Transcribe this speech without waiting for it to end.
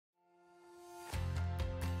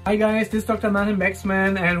Hi guys, this is Dr. Martin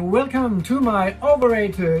Baxmann and welcome to my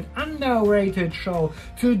overrated, underrated show.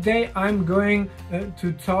 Today I'm going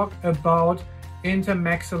to talk about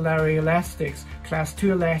intermaxillary elastics, class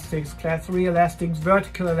 2 elastics, class 3 elastics,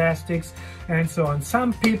 vertical elastics and so on.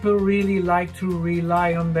 Some people really like to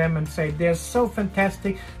rely on them and say they're so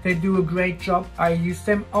fantastic, they do a great job. I use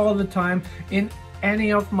them all the time. In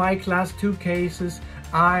any of my class 2 cases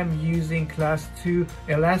I'm using class 2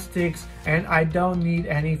 elastics and I don't need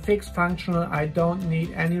any fixed functional, I don't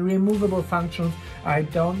need any removable functions, I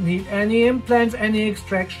don't need any implants, any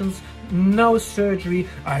extractions, no surgery,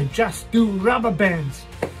 I just do rubber bands.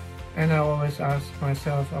 And I always ask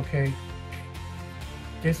myself, okay,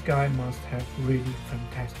 this guy must have really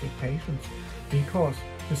fantastic patience, because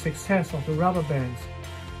the success of the rubber bands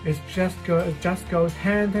is just goes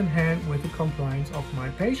hand in hand with the compliance of my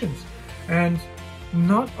patients. And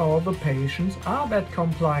not all the patients are that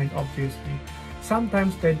compliant, obviously.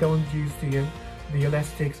 Sometimes they don't use the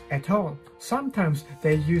elastics at all. Sometimes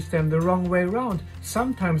they use them the wrong way around.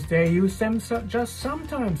 Sometimes they use them just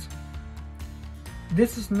sometimes.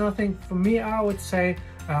 This is nothing for me. I would say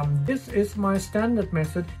this is my standard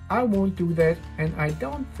method. I won't do that, and I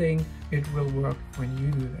don't think it will work when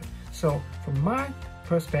you do that. So from my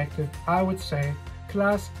perspective, I would say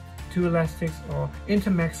class 2 elastics or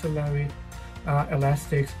intermaxillary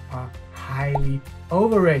elastics are highly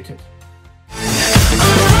overrated.